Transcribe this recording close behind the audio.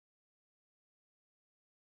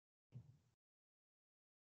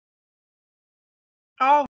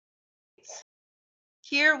All right.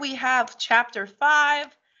 Here we have chapter 5,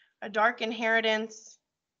 A Dark Inheritance.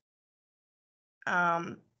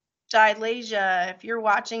 Dilasia, if you're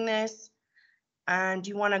watching this and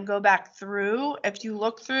you want to go back through, if you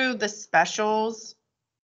look through the specials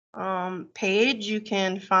page, you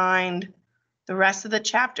can find the rest of the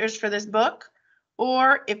chapters for this book.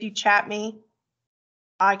 Or if you chat me,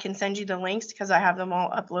 I can send you the links because I have them all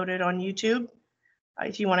uploaded on YouTube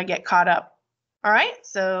if you want to get caught up. All right,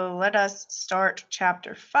 so let us start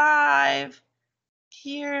chapter 5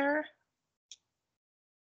 here.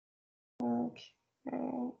 Okay.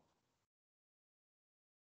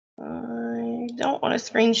 I don't want to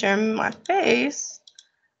screen share my face.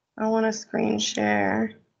 I want to screen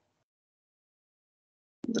share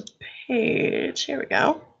the page. Here we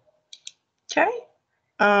go. Okay.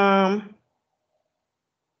 Hold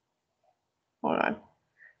on. I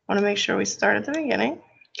want to make sure we start at the beginning.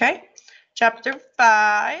 Okay. Chapter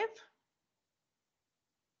 5.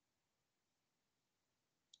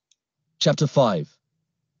 Chapter 5.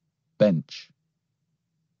 Bench.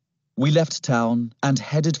 We left town and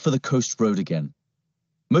headed for the coast road again.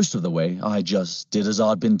 Most of the way, I just did as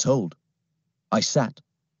I'd been told. I sat.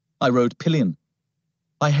 I rode pillion.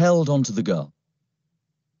 I held on to the girl.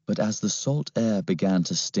 But as the salt air began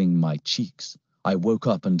to sting my cheeks, I woke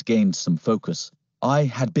up and gained some focus. I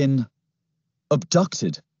had been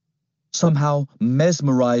abducted, somehow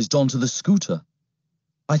mesmerized onto the scooter.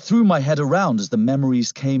 I threw my head around as the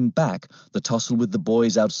memories came back, the tussle with the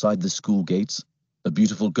boys outside the school gates, the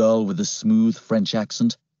beautiful girl with the smooth French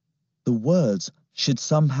accent. The words she'd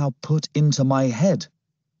somehow put into my head.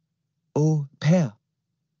 Au père.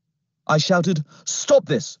 I shouted, "Stop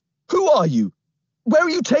this! Who are you? Where are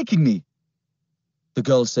you taking me?" The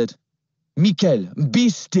girl said, "Michael, be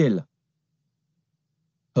still."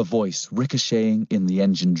 Her voice ricocheting in the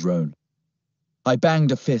engine drone. I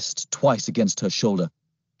banged a fist twice against her shoulder.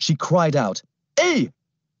 She cried out, "Hey!"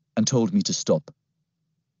 and told me to stop.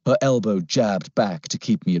 Her elbow jabbed back to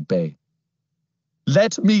keep me at bay.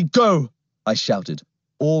 "Let me go!" I shouted,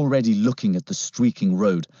 already looking at the streaking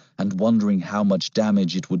road and wondering how much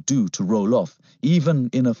damage it would do to roll off, even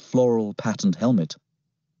in a floral patterned helmet.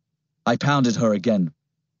 I pounded her again.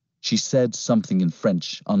 She said something in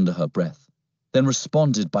French under her breath, then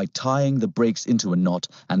responded by tying the brakes into a knot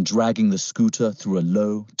and dragging the scooter through a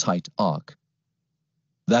low, tight arc.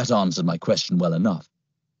 That answered my question well enough.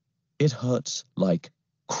 It hurts like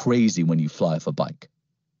crazy when you fly off a bike.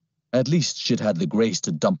 At least she'd had the grace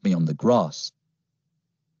to dump me on the grass.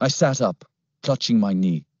 I sat up, clutching my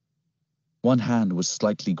knee. One hand was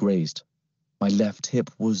slightly grazed. My left hip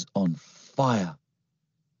was on fire.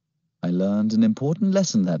 I learned an important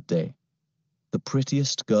lesson that day. The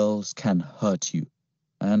prettiest girls can hurt you,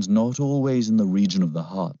 and not always in the region of the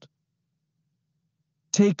heart.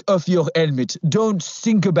 "Take off your helmet. Don't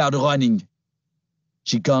think about running."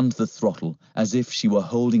 She gunned the throttle as if she were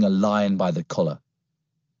holding a lion by the collar.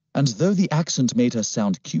 And though the accent made her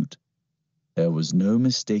sound cute, there was no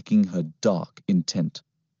mistaking her dark intent.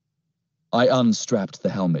 I unstrapped the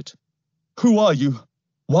helmet. "Who are you?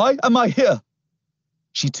 Why am I here?"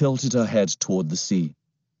 She tilted her head toward the sea.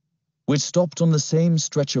 We'd stopped on the same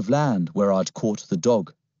stretch of land where I'd caught the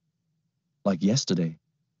dog. Like yesterday,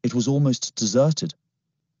 it was almost deserted,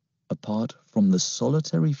 apart from the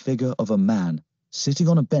solitary figure of a man sitting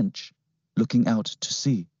on a bench, looking out to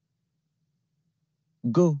sea.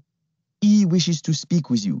 "Go. He wishes to speak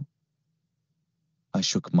with you." I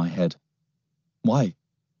shook my head. "Why?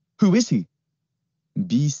 Who is he?"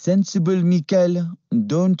 "Be sensible, Michael.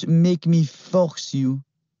 Don't make me force you."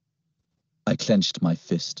 I clenched my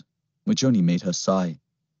fist, which only made her sigh.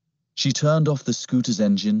 She turned off the scooter's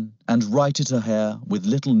engine and righted her hair with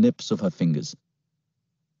little nips of her fingers.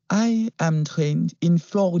 "I am trained in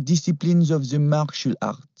 4 disciplines of the martial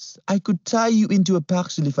arts. I could tie you into a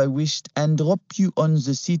parcel if I wished and drop you on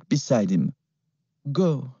the seat beside him.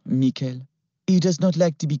 Go, Michael. He does not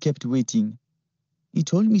like to be kept waiting. He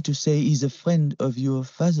told me to say he's a friend of your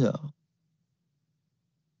father."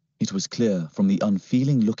 It was clear from the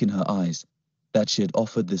unfeeling look in her eyes that she had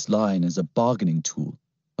offered this line as a bargaining tool,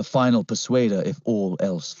 a final persuader if all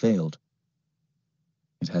else failed.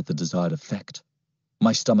 It had the desired effect.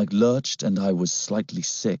 My stomach lurched and I was slightly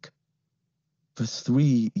sick. For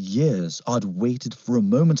 3 years, I'd waited for a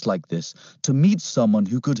moment like this to meet someone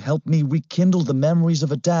who could help me rekindle the memories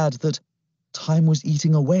of a dad that time was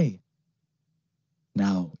eating away.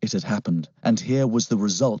 Now it had happened, and here was the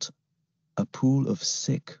result: a pool of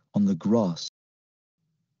sick on the grass.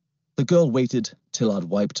 The girl waited till I'd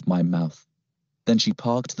wiped my mouth. Then she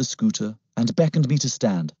parked the scooter and beckoned me to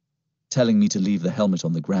stand, telling me to leave the helmet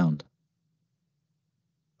on the ground.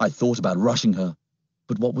 I thought about rushing her,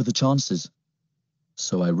 but what were the chances?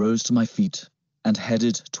 So I rose to my feet and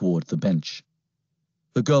headed toward the bench.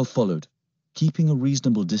 The girl followed, keeping a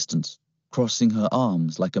reasonable distance, crossing her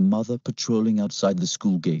arms like a mother patrolling outside the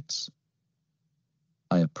school gates.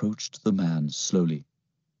 I approached the man slowly,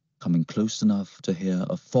 coming close enough to hear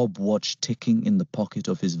a fob watch ticking in the pocket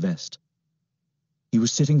of his vest. He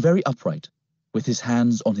was sitting very upright, with his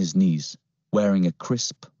hands on his knees, wearing a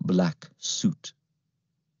crisp black suit.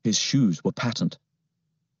 His shoes were patent,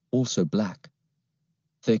 also black.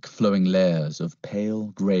 Thick flowing layers of pale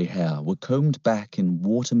grey hair were combed back in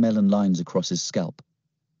watermelon lines across his scalp.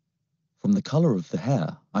 From the color of the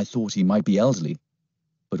hair, I thought he might be elderly,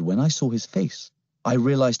 but when I saw his face, I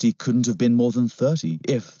realized he couldn't have been more than 30,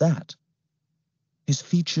 if that. His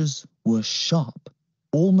features were sharp,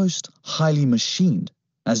 almost highly machined,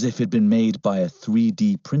 as if it had been made by a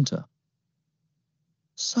 3D printer.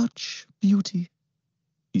 "Such beauty,"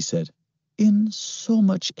 he said, "in so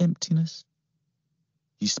much emptiness."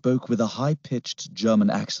 He spoke with a high-pitched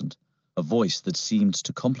German accent, a voice that seemed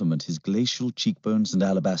to complement his glacial cheekbones and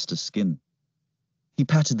alabaster skin. He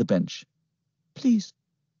patted the bench. "Please,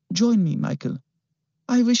 join me, Michael.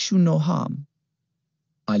 I wish you no harm."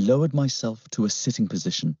 I lowered myself to a sitting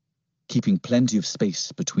position, keeping plenty of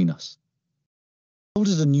space between us. I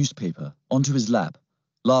folded a newspaper onto his lap,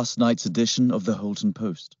 last night's edition of the Holton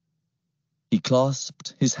Post. He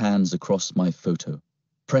clasped his hands across my photo,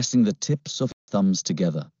 pressing the tips of his thumbs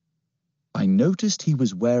together. I noticed he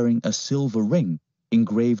was wearing a silver ring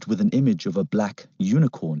engraved with an image of a black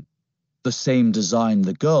unicorn, the same design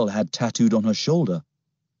the girl had tattooed on her shoulder,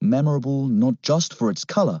 memorable not just for its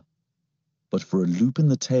color, but for a loop in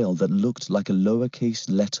the tail that looked like a lowercase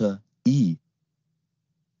letter E.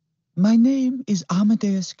 "My name is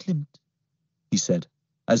Amadeus Klimt," he said,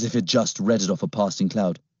 as if he'd just read it off a passing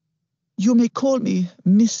cloud. "You may call me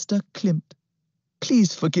Mr. Klimt.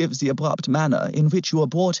 Please forgive the abrupt manner in which you were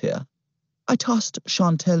brought here. I trust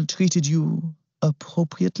Chantal treated you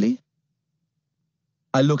appropriately."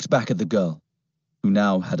 I looked back at the girl, who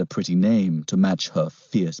now had a pretty name to match her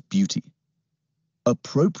fierce beauty.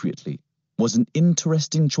 Appropriately was an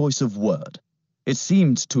interesting choice of word. It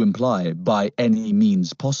seemed to imply by any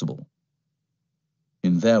means possible.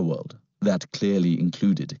 In their world, that clearly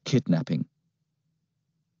included kidnapping.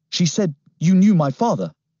 "She said you knew my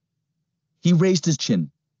father." He raised his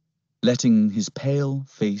chin, letting his pale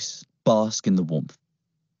face bask in the warmth.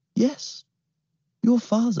 "Yes, your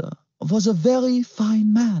father was a very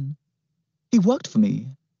fine man. He worked for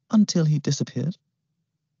me until he disappeared."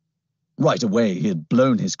 Right away, he had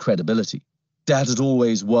blown his credibility. Dad had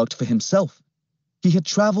always worked for himself. He had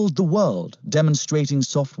traveled the world demonstrating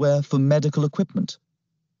software for medical equipment.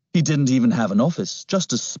 He didn't even have an office,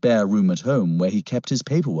 just a spare room at home where he kept his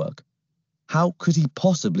paperwork. How could he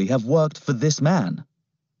possibly have worked for this man?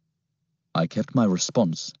 I kept my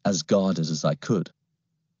response as guarded as I could.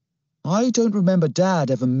 "I don't remember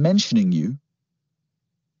Dad ever mentioning you."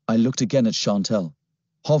 I looked again at Chantal,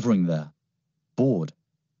 hovering there, bored.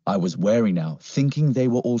 I was wary now, thinking they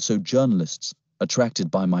were also journalists,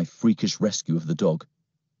 attracted by my freakish rescue of the dog.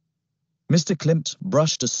 Mr. Klimt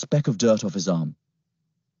brushed a speck of dirt off his arm.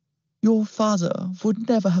 "Your father would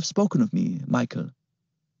never have spoken of me, Michael.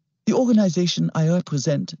 The organization I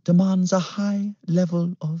represent demands a high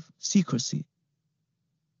level of secrecy."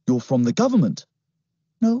 "You're from the government?"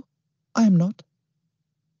 "No, I am not."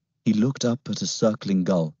 He looked up at a circling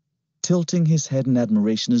gull, tilting his head in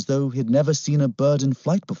admiration as though he'd never seen a bird in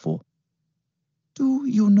flight before. "Do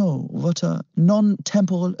you know what a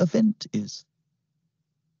non-temporal event is?"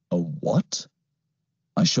 "A what?"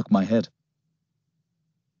 I shook my head.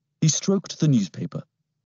 He stroked the newspaper,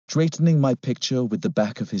 straightening my picture with the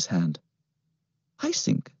back of his hand. "I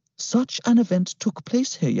think such an event took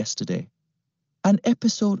place here yesterday. An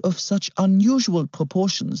episode of such unusual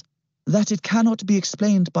proportions that it cannot be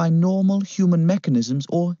explained by normal human mechanisms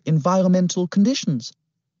or environmental conditions.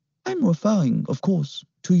 I'm referring, of course,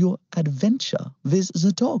 to your adventure with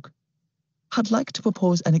the dog. I'd like to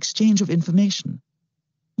propose an exchange of information.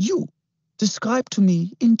 You describe to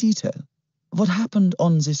me in detail what happened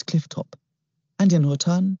on this cliff top, and in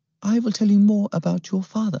return, I will tell you more about your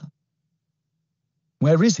father."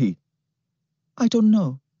 "Where is he?" "I don't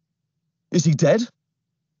know." "Is he dead?"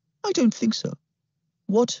 "I don't think so.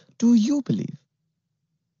 What do you believe?"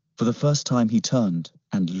 For the first time, he turned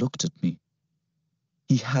and looked at me.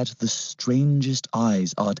 He had the strangest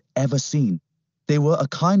eyes I'd ever seen. They were a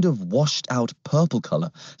kind of washed-out purple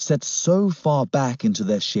color, set so far back into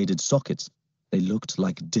their shaded sockets, they looked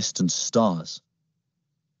like distant stars.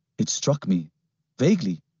 It struck me,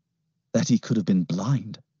 vaguely, that he could have been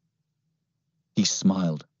blind. He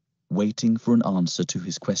smiled, waiting for an answer to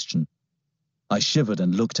his question. I shivered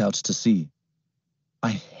and looked out to sea.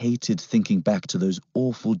 I hated thinking back to those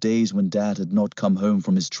awful days when Dad had not come home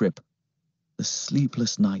from his trip. The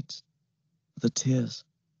sleepless nights, the tears,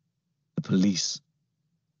 the police.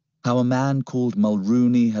 How a man called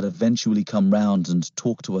Mulrooney had eventually come round and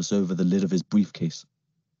talked to us over the lid of his briefcase.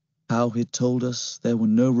 How he'd told us there were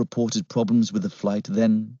no reported problems with the flight,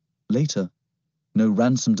 then, later, no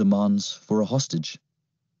ransom demands for a hostage.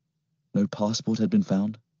 No passport had been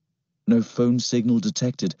found. No phone signal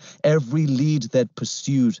detected. Every lead they'd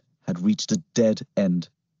pursued had reached a dead end.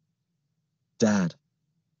 Dad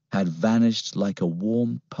had vanished like a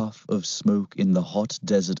warm puff of smoke in the hot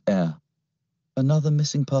desert air. Another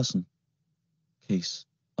missing person. Case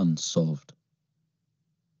unsolved.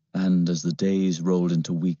 And as the days rolled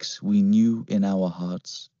into weeks, we knew in our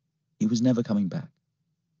hearts he was never coming back.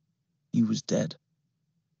 He was dead.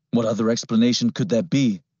 What other explanation could there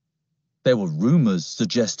be? There were rumors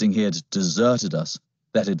suggesting he had deserted us,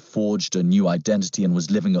 that he'd forged a new identity and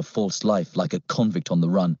was living a false life like a convict on the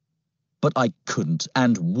run. But I couldn't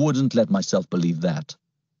and wouldn't let myself believe that.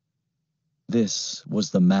 This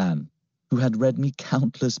was the man who had read me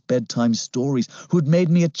countless bedtime stories, who had made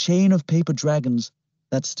me a chain of paper dragons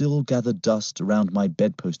that still gathered dust around my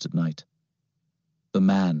bedpost at night. The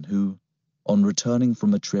man who, on returning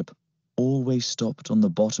from a trip, always stopped on the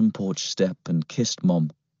bottom porch step and kissed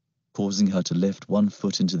Mom, causing her to lift one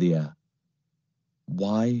foot into the air.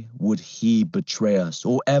 Why would he betray us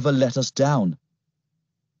or ever let us down?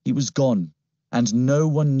 He was gone, and no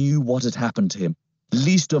one knew what had happened to him,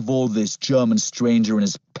 least of all this German stranger and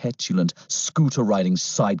his petulant, scooter-riding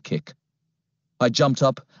sidekick. I jumped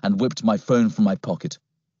up and whipped my phone from my pocket.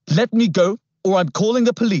 "Let me go, or I'm calling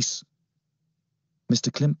the police!"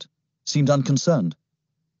 Mr. Klimt seemed unconcerned.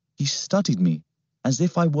 He studied me as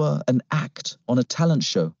if I were an act on a talent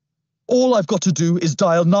show. "All I've got to do is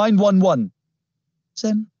dial 911.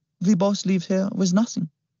 "Then the boss leaves here with nothing,"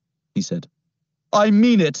 he said. "I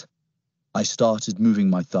mean it!" I started moving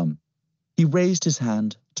my thumb. He raised his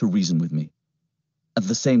hand to reason with me. At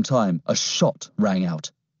the same time, a shot rang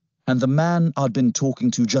out, and the man I'd been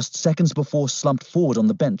talking to just seconds before slumped forward on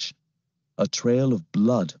the bench. A trail of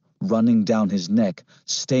blood running down his neck,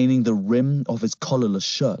 staining the rim of his collarless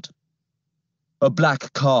shirt. A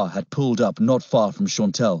black car had pulled up not far from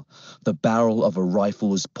Chantal. The barrel of a rifle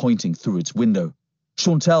was pointing through its window.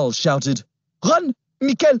 Chantal shouted, "Run,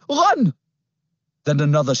 Michael, run!" Then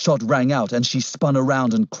another shot rang out, and she spun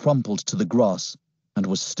around and crumpled to the grass, and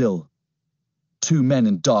was still. Two men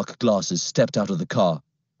in dark glasses stepped out of the car.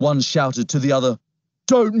 One shouted to the other,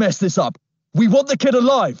 "Don't mess this up! We want the kid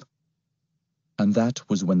alive!" And that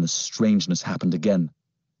was when the strangeness happened again.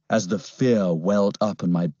 As the fear welled up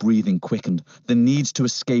and my breathing quickened, the need to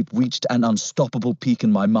escape reached an unstoppable peak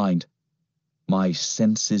in my mind. My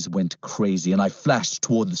senses went crazy, and I flashed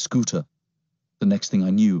toward the scooter. The next thing I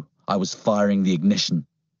knew, I was firing the ignition.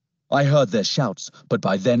 I heard their shouts, but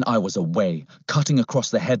by then I was away, cutting across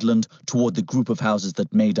the headland toward the group of houses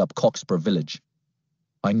that made up Cockspur Village.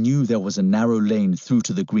 I knew there was a narrow lane through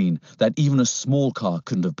to the green that even a small car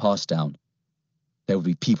couldn't have passed down. There would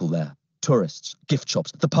be people there, tourists, gift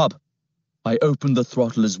shops, the pub. I opened the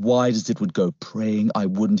throttle as wide as it would go, praying I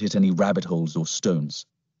wouldn't hit any rabbit holes or stones.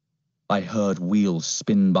 I heard wheels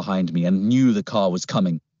spin behind me and knew the car was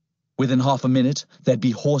coming. Within half a minute, there'd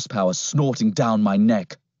be horsepower snorting down my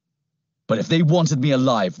neck. But if they wanted me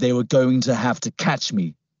alive, they were going to have to catch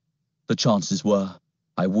me. The chances were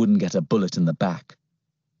I wouldn't get a bullet in the back.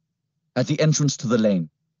 At the entrance to the lane,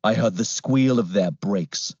 I heard the squeal of their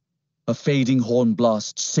brakes. A fading horn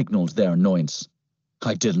blast signaled their annoyance.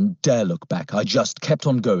 I didn't dare look back. I just kept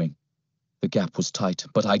on going. The gap was tight,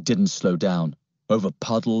 but I didn't slow down. Over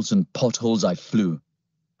puddles and potholes I flew.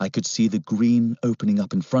 I could see the green opening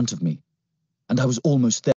up in front of me, and I was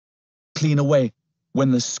almost there, clean away, when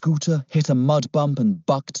the scooter hit a mud bump and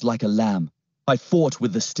bucked like a lamb. I fought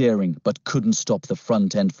with the steering, but couldn't stop the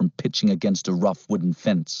front end from pitching against a rough wooden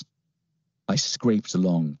fence. I scraped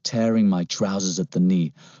along, tearing my trousers at the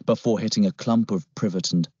knee, before hitting a clump of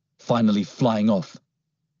privet and finally flying off.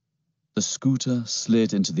 The scooter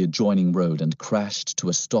slid into the adjoining road and crashed to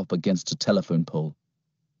a stop against a telephone pole.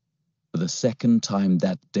 For the second time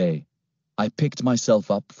that day, I picked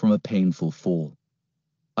myself up from a painful fall.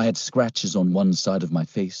 I had scratches on one side of my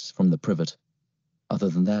face from the privet. Other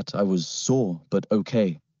than that, I was sore, but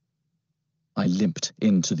okay. I limped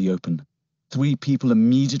into the open. 3 people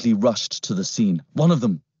immediately rushed to the scene. One of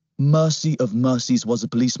them, mercy of mercies, was a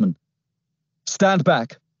policeman. "Stand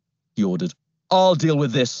back," he ordered. "I'll deal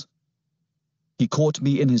with this." He caught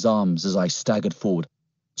me in his arms as I staggered forward.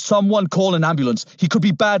 Someone call an ambulance. He could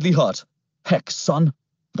be badly hurt. Heck, son,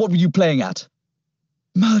 what were you playing at?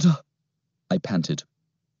 Murder, I panted.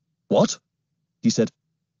 What? He said.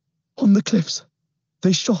 On the cliffs.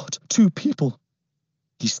 They shot 2 people.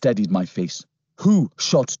 He steadied my face. Who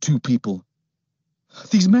shot 2 people?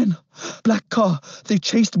 These men. Black car. They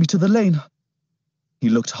chased me to the lane. He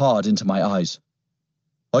looked hard into my eyes.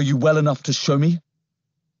 Are you well enough to show me?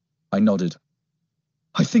 I nodded.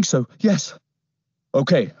 I think so, yes.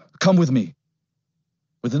 Okay, come with me.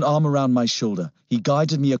 With an arm around my shoulder, he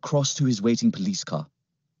guided me across to his waiting police car.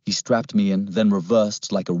 He strapped me in, then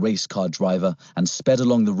reversed like a race car driver and sped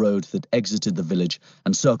along the road that exited the village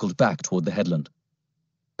and circled back toward the headland.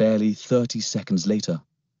 Barely 30 seconds later,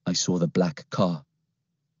 I saw the black car.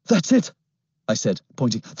 That's it, I said,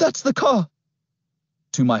 pointing. That's the car.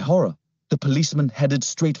 To my horror, the policeman headed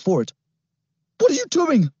straight for it. What are you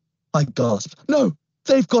doing? I gasped. No,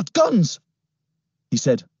 they've got guns. He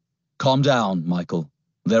said, calm down, Michael.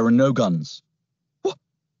 There are no guns. What?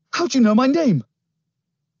 How'd you know my name?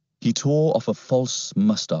 He tore off a false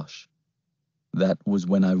mustache. That was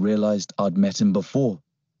when I realized I'd met him before.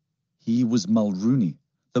 He was Mulrooney,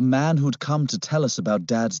 the man who'd come to tell us about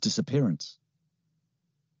Dad's disappearance.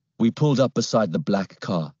 We pulled up beside the black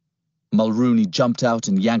car. Mulrooney jumped out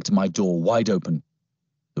and yanked my door wide open.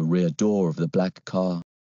 The rear door of the black car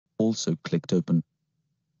also clicked open.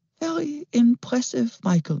 Very impressive,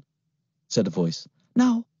 Michael, said a voice.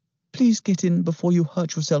 Now, please get in before you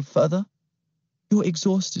hurt yourself further. You're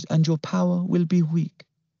exhausted and your power will be weak.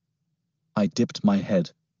 I dipped my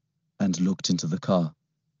head and looked into the car.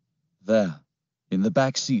 There, in the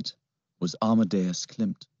back seat, was Amadeus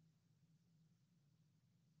Klimt.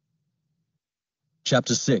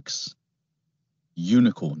 Chapter 6.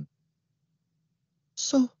 Unicorn.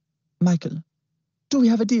 So, Michael, do we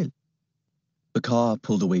have a deal? The car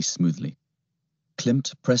pulled away smoothly.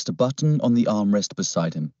 Klimt pressed a button on the armrest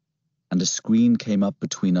beside him, and a screen came up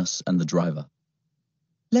between us and the driver.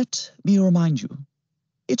 Let me remind you,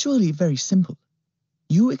 it's really very simple.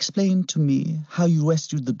 You explain to me how you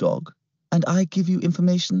rescued the dog, and I give you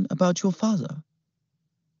information about your father.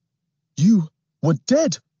 You were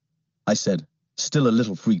dead, I said, still a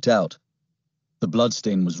little freaked out. The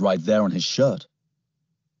bloodstain was right there on his shirt.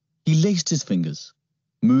 He laced his fingers,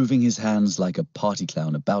 moving his hands like a party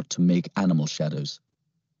clown about to make animal shadows.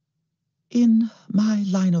 In my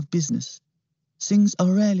line of business, things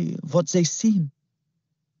are rarely what they seem.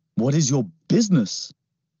 What is your business?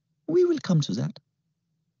 We will come to that.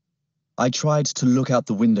 I tried to look out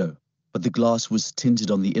the window, but the glass was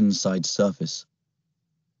tinted on the inside surface.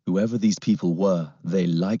 Whoever these people were, they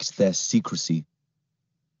liked their secrecy.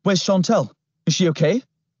 Where's Chantel? Is she okay?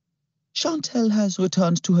 Chantel has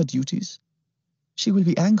returned to her duties. She will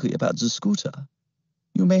be angry about the scooter.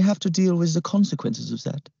 You may have to deal with the consequences of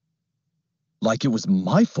that. Like it was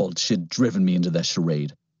my fault she'd driven me into their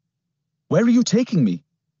charade. Where are you taking me?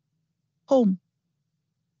 Home,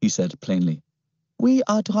 he said plainly. We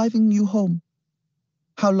are driving you home.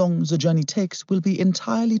 How long the journey takes will be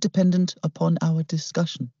entirely dependent upon our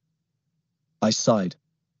discussion. I sighed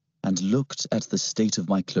and looked at the state of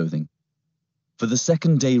my clothing. For the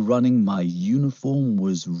second day running, my uniform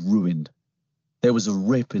was ruined. There was a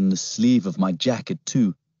rip in the sleeve of my jacket,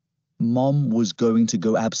 too. Mom was going to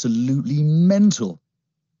go absolutely mental.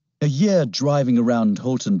 A year driving around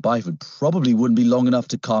Holton Byford probably wouldn't be long enough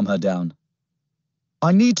to calm her down.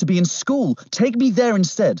 I need to be in school. Take me there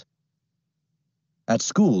instead. At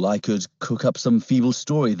school, I could cook up some feeble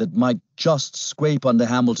story that might just scrape under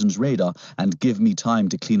Hamilton's radar and give me time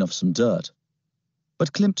to clean off some dirt.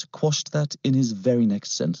 But Klimt quashed that in his very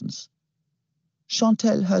next sentence.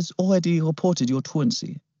 Chantel has already reported your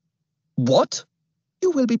truancy. What? You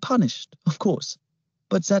will be punished, of course,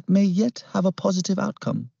 but that may yet have a positive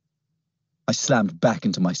outcome. I slammed back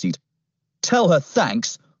into my seat. Tell her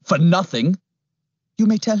thanks for nothing. You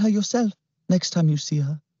may tell her yourself next time you see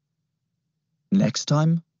her. Next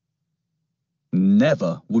time?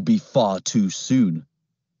 Never would be far too soon.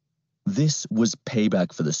 This was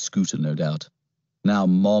payback for the scooter, no doubt. Now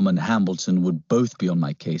Mom and Hamilton would both be on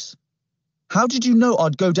my case. How did you know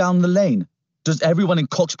I'd go down the lane? Does everyone in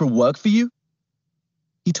Coxborough work for you?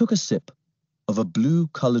 He took a sip of a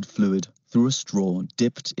blue-colored fluid through a straw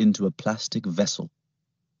dipped into a plastic vessel.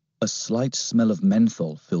 A slight smell of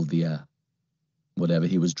menthol filled the air. Whatever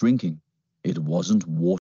he was drinking, it wasn't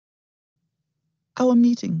water. Our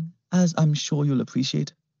meeting, as I'm sure you'll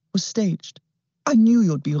appreciate, was staged. I knew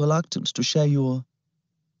you'd be reluctant to share your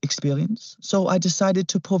experience, so I decided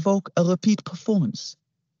to provoke a repeat performance.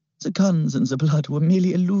 The guns and the blood were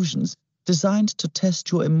merely illusions, designed to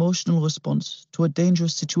test your emotional response to a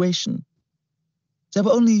dangerous situation. There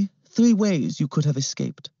were only 3 ways you could have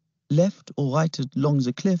escaped: left or right along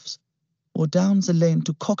the cliffs, or down the lane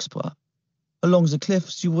to Coxborough. Along the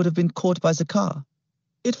cliffs, you would have been caught by the car.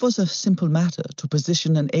 It was a simple matter to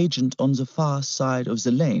position an agent on the far side of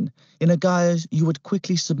the lane in a guise you would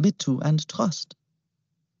quickly submit to and trust.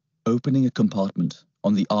 Opening a compartment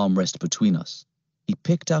on the armrest between us, he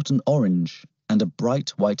picked out an orange and a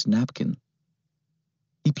bright white napkin.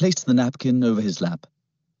 He placed the napkin over his lap,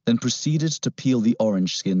 then proceeded to peel the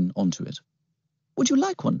orange skin onto it. "Would you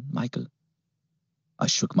like one, Michael?" I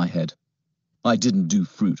shook my head. I didn't do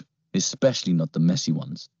fruit, especially not the messy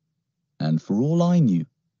ones. And for all I knew,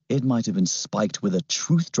 it might have been spiked with a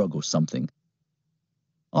truth drug or something.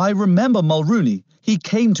 "I remember Mulrooney. He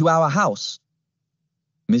came to our house."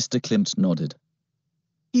 Mr. Klimt nodded.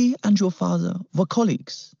 "He and your father were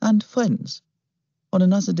colleagues and friends. On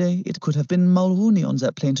another day, it could have been Mulrooney on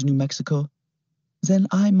that plane to New Mexico. Then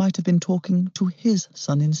I might have been talking to his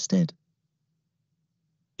son instead."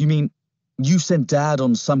 "You mean you sent Dad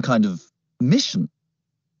on some kind of mission?"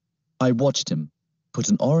 I watched him put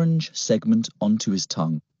an orange segment onto his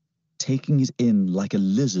tongue, taking it in like a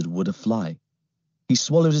lizard would a fly. He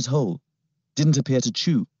swallowed it whole, didn't appear to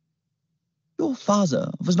chew. "Your father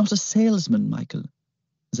was not a salesman, Michael.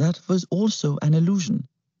 That was also an illusion,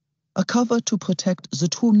 a cover to protect the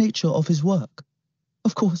true nature of his work.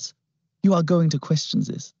 Of course, you are going to question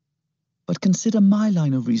this, but consider my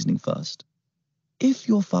line of reasoning first. If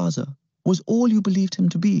your father was all you believed him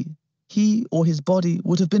to be, he or his body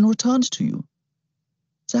would have been returned to you.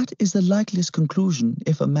 That is the likeliest conclusion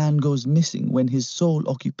if a man goes missing when his sole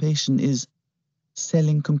occupation is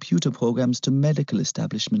selling computer programs to medical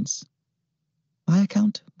establishments. My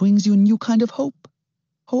account brings you a new kind of hope.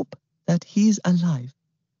 Hope that he's alive.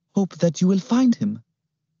 Hope that you will find him.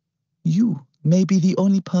 You may be the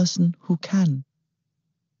only person who can."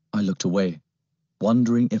 I looked away,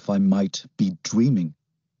 wondering if I might be dreaming.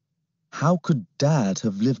 How could Dad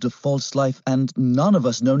have lived a false life and none of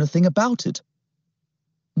us known a thing about it?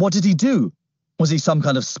 What did he do? Was he some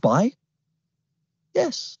kind of spy?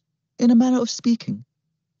 Yes, in a manner of speaking.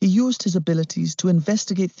 He used his abilities to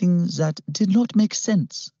investigate things that did not make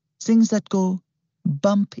sense, things that go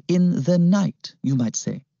bump in the night, you might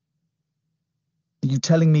say. Are you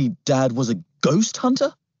telling me Dad was a ghost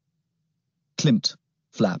hunter? Klimt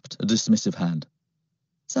flapped a dismissive hand.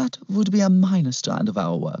 That would be a minor strand of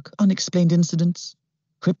our work. Unexplained incidents,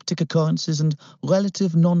 cryptic occurrences, and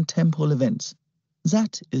relative non-temporal events.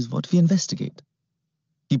 That is what we investigate.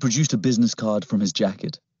 He produced a business card from his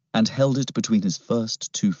jacket and held it between his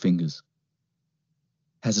first 2 fingers.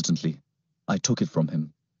 Hesitantly, I took it from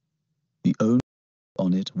him. The only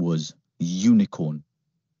on it was unicorn,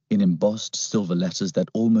 in embossed silver letters that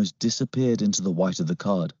almost disappeared into the white of the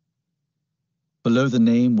card. Below the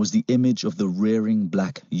name was the image of the rearing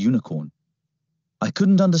black unicorn. I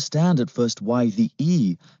couldn't understand at first why the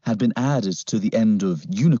E had been added to the end of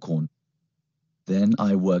unicorn. Then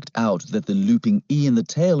I worked out that the looping E in the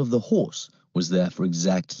tail of the horse was there for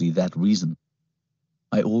exactly that reason.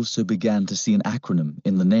 I also began to see an acronym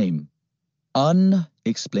in the name.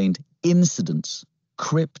 Unexplained incidents,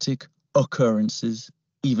 cryptic occurrences,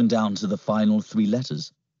 even down to the final 3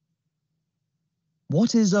 letters.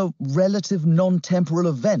 What is a relative non-temporal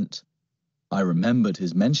event? I remembered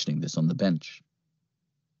his mentioning this on the bench.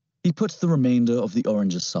 He put the remainder of the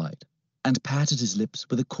orange aside and patted his lips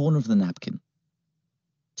with a corner of the napkin.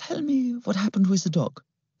 Tell me what happened with the dog.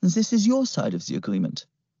 This is your side of the agreement.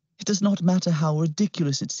 It does not matter how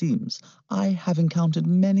ridiculous it seems. I have encountered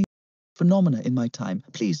many phenomena in my time.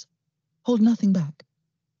 Please, hold nothing back.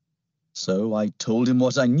 So I told him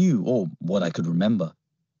what I knew, or what I could remember.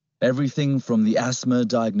 Everything from the asthma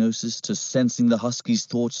diagnosis to sensing the husky's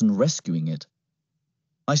thoughts and rescuing it.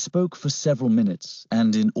 I spoke for several minutes,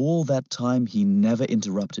 and in all that time he never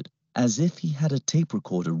interrupted, as if he had a tape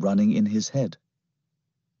recorder running in his head.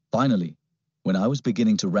 Finally, when I was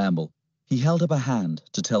beginning to ramble, he held up a hand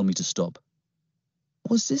to tell me to stop.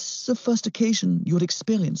 Was this the first occasion you had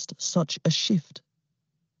experienced such a shift?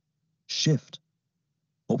 Shift?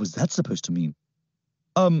 What was that supposed to mean?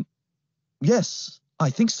 Yes, I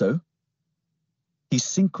think so. He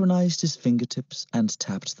synchronized his fingertips and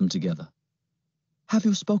tapped them together. Have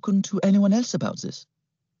you spoken to anyone else about this?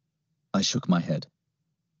 I shook my head.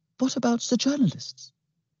 What about the journalists?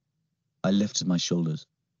 I lifted my shoulders.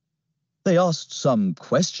 They asked some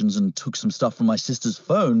questions and took some stuff from my sister's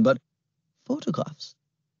phone, but... Photographs?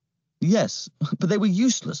 Yes, but they were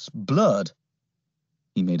useless, blurred.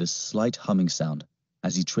 He made a slight humming sound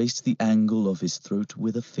as he traced the angle of his throat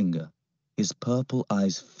with a finger, his purple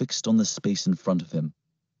eyes fixed on the space in front of him.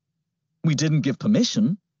 We didn't give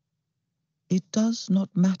permission. It does not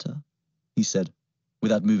matter, he said,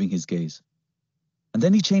 without moving his gaze. And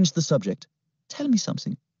then he changed the subject. Tell me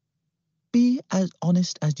something. Be as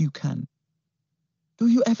honest as you can. Do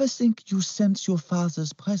you ever think you sense your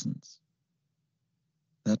father's presence?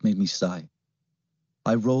 That made me sigh.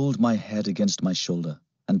 I rolled my head against my shoulder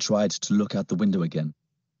and tried to look out the window again.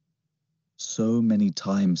 So many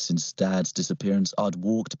times since Dad's disappearance, I'd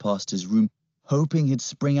walked past his room, hoping he'd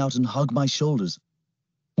spring out and hug my shoulders.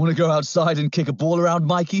 Want to go outside and kick a ball around,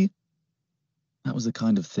 Mikey? That was the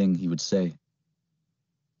kind of thing he would say.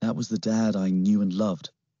 That was the Dad I knew and loved.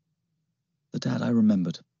 The Dad I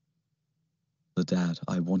remembered. The Dad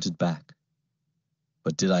I wanted back.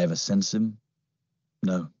 But did I ever sense him?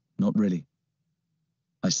 No, not really.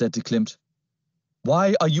 I said to Klimt,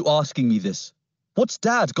 "Why are you asking me this? What's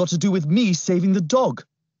Dad got to do with me saving the dog?"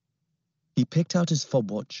 He picked out his fob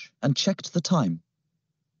watch and checked the time.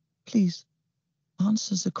 Please,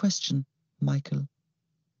 answer the question, Michael.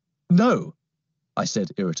 No, I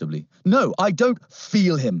said irritably. No, I don't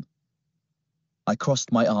feel him. I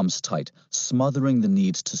crossed my arms tight, smothering the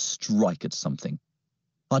need to strike at something.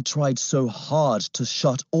 I'd tried so hard to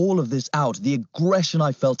shut all of this out, the aggression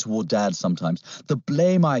I felt toward Dad sometimes, the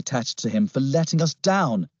blame I attached to him for letting us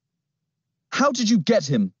down. How did you get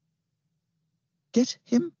him? Get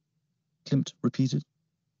him? Klimt repeated.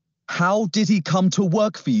 How did he come to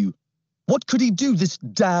work for you? What could he do, this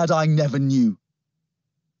Dad I never knew?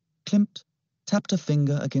 Klimt tapped a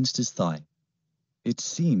finger against his thigh. It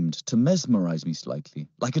seemed to mesmerize me slightly,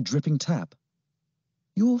 like a dripping tap.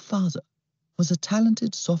 Your father was a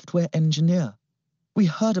talented software engineer. We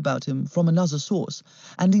heard about him from another source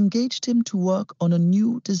and engaged him to work on a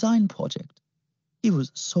new design project. He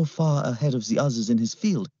was so far ahead of the others in his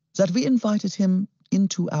field that we invited him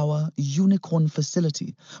into our Unicorn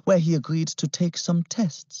facility, where he agreed to take some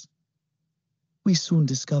tests. We soon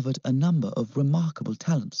discovered a number of remarkable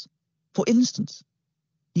talents. For instance,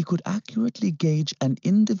 he could accurately gauge an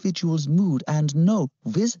individual's mood and know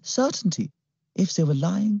with certainty if they were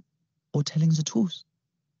lying or telling the truth.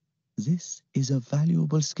 This is a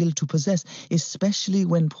valuable skill to possess, especially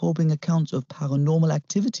when probing accounts of paranormal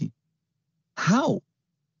activity. How?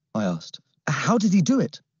 I asked. How did he do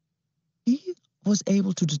it? He was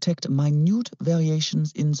able to detect minute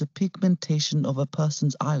variations in the pigmentation of a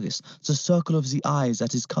person's iris, the circle of the eye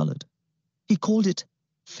that is colored. He called it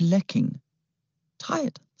flecking. Try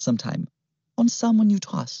it sometime on someone you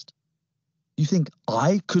trust. You think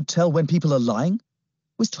I could tell when people are lying?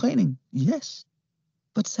 With training, yes.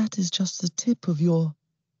 But that is just the tip of your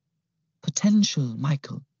potential,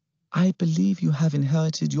 Michael. I believe you have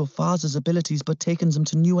inherited your father's abilities but taken them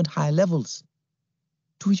to new and higher levels.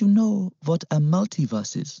 Do you know what a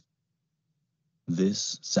multiverse is?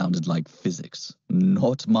 This sounded like physics,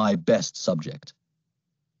 not my best subject.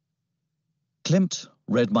 Klimt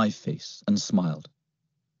read my face and smiled.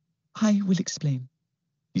 I will explain,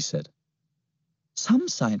 he said. Some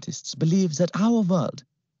scientists believe that our world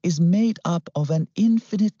is made up of an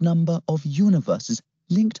infinite number of universes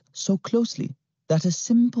linked so closely that a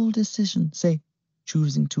simple decision, say,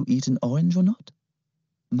 choosing to eat an orange or not,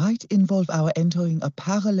 might involve our entering a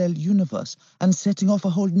parallel universe and setting off a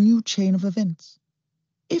whole new chain of events.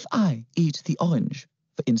 If I eat the orange,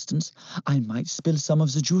 for instance, I might spill some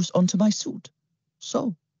of the juice onto my suit.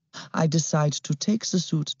 So, I decide to take the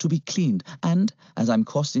suit to be cleaned, and as I'm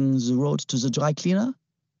crossing the road to the dry cleaner,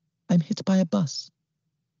 I'm hit by a bus.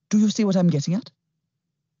 Do you see what I'm getting at?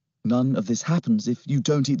 None of this happens if you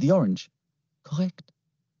don't eat the orange. Correct.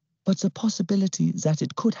 But the possibility that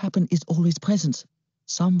it could happen is always present,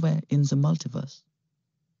 somewhere in the multiverse.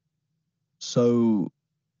 So,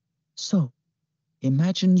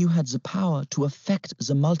 imagine you had the power to affect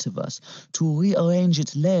the multiverse, to rearrange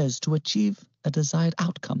its layers to achieve a desired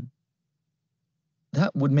outcome.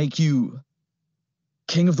 That would make you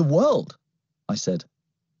king of the world, I said.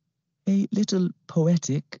 A little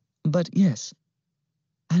poetic, but yes.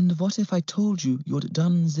 And what if I told you you'd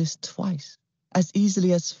done this twice, as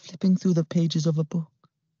easily as flipping through the pages of a book?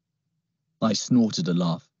 I snorted a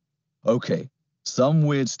laugh. Okay, some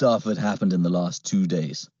weird stuff had happened in the last 2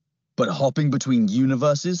 days. But hopping between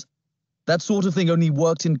universes? That sort of thing only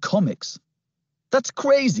worked in comics. That's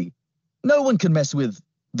crazy. No one can mess with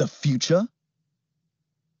the future.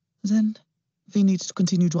 Then we need to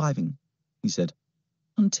continue driving, he said,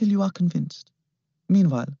 until you are convinced.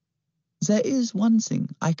 Meanwhile, there is one thing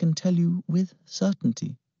I can tell you with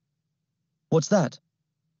certainty. What's that?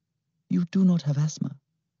 You do not have asthma.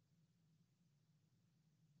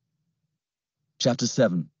 Chapter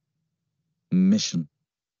 7. Mission.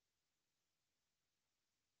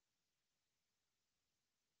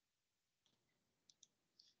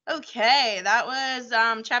 Okay, that was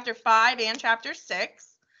chapter 5 and chapter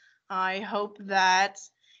 6. I hope that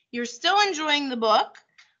you're still enjoying the book.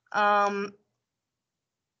 I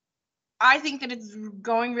think that it's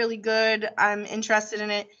going really good. I'm interested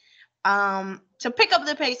in it. To pick up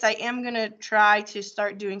the pace, I am going to try to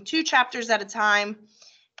start doing 2 chapters at a time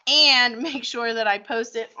and make sure that I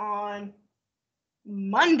post it on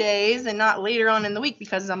Mondays and not later on in the week,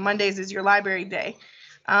 because on Mondays is your library day.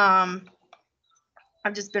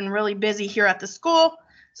 I've just been really busy here at the school,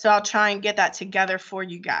 so I'll try and get that together for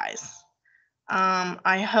you guys.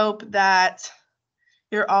 I hope that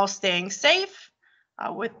you're all staying safe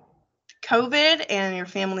with COVID and your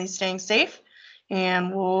family staying safe.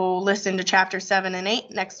 And we'll listen to chapter 7 and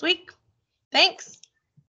 8 next week. Thanks.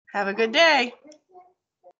 Have a good day.